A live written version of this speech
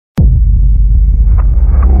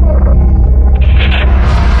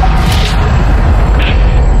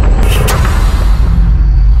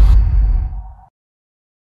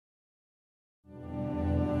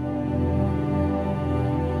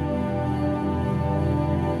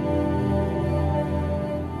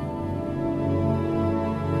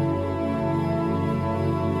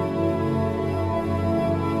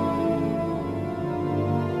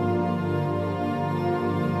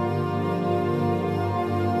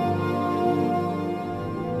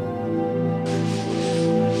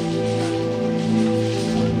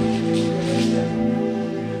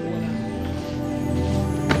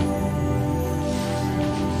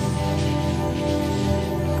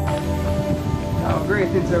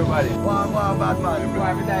greetings everybody. One bad man.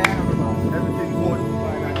 Why we die everybody? Everything good.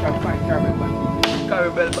 Why not try to find caramel batty?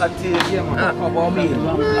 Caramel batty. Yeah man, how about me?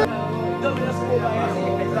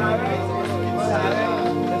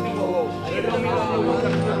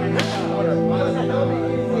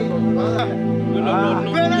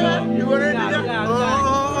 You ready?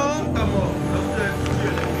 Come on.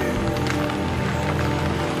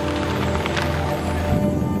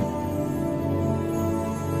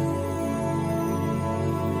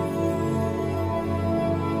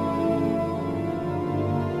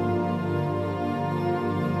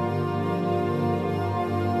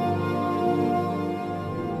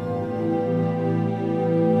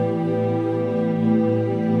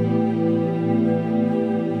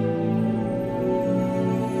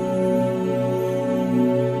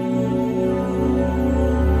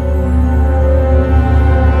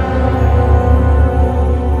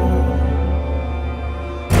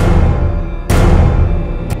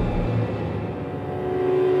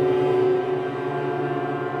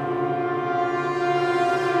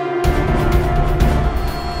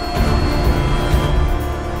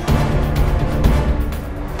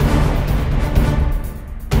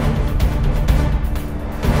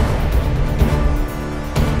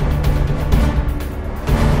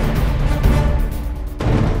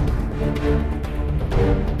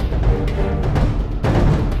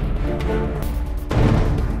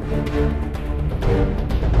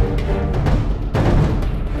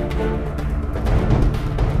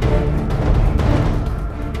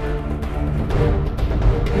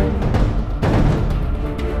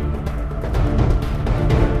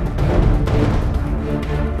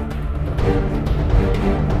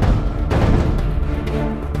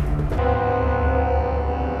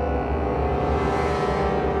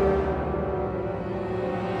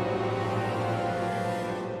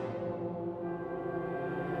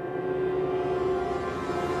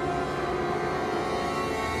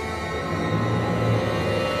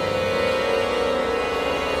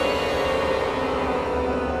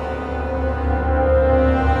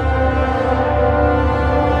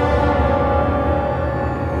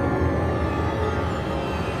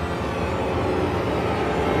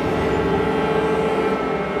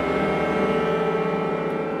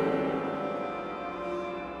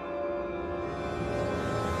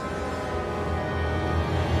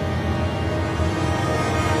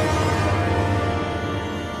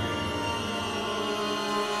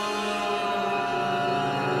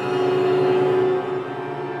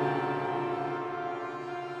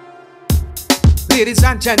 Ladies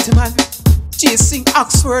and gentlemen, Jaysing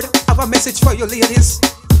Oxford, have a message for you ladies.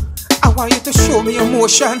 I want you to show me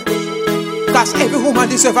emotion, cause every woman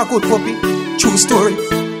deserve a good puppy. True story.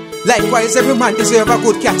 Likewise, every man deserve a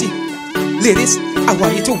good catty. Ladies, I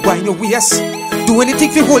want you to wind your waist. Do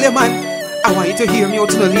anything for hold your man. I want you to hear me out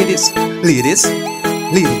to the ladies. Ladies,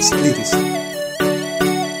 ladies, ladies.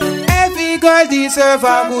 Every girl deserve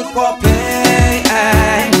a good puppy.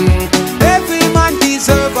 Every man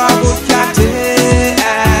deserve a good catty.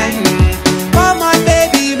 Come on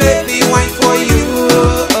baby, make me wine for you.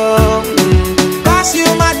 Cause you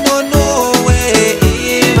man don't know where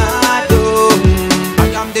I do. I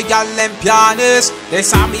am the gal and pianist. They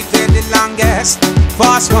saw me play the longest.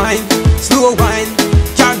 Fast wine, slow wine.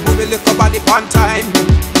 Can't move a little body one time.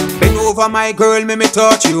 Bend over my girl, make me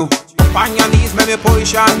touch you. Up on your knees, make me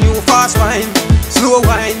position you. Fast wine, slow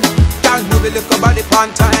wine. Can't move a little body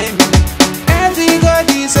one time. Every girl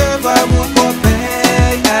deserve a good puppy.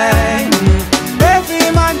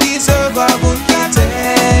 Every man deserve a good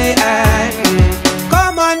catty.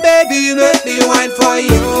 Come on baby, make me wine for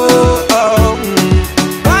you.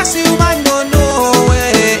 Cause you man don't know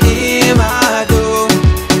where I do.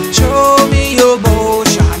 Show me your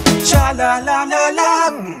motion, sha la la la la.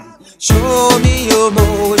 Show me your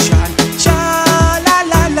motion, sha la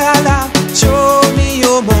la la la. Show me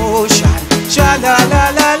your motion, sha la la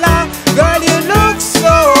la la. Girl, you look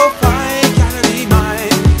so fine, can you be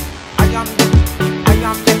mine? I am the, I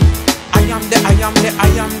am the, I am the, I am the, I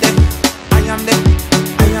am the, I am the,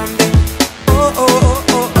 I am the. Oh oh oh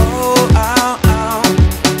oh oh, ow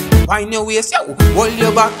ow. Wind your waist, yo. Hold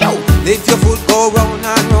your back, yo. Let your foot go round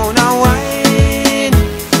and round and wine.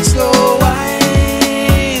 Slow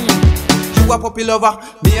wine. You a puppy lover,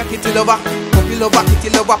 me a kitty lover. Puppy lover, kitty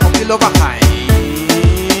lover, puppy lover.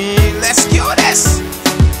 Let's do this.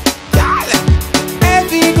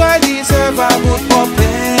 Every girl deserve a good puppy.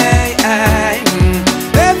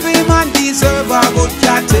 Every man deserve a good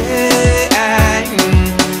catty.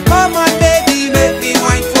 Come on baby, make me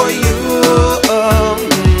wine for you.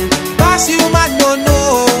 Cause you man don't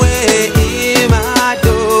know where I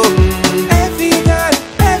do. Every girl,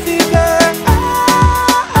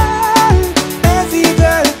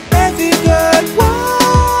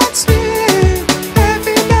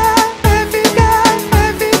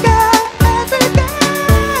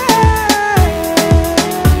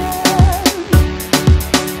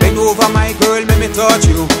 over my girl, let me touch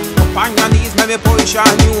you. Up on your knees, let me push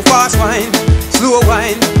on you. Fast wine, slow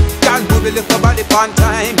wine, can't move it, lift your body on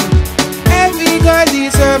time. Every girl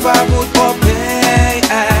deserve a good puppy.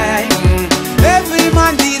 Every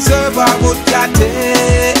man deserve a good cat.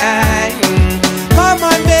 Come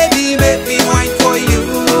on baby, make me wine for you.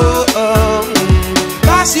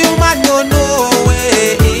 Cause you man don't know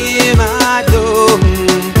where him a do.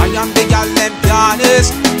 I am the gal and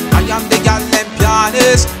pianist. I am the gal and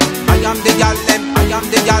pianist. I am the gal and I am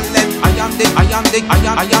the gal and I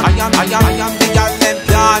am the gal and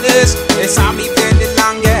pianist. They saw me play the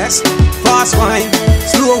longest. Fast wine,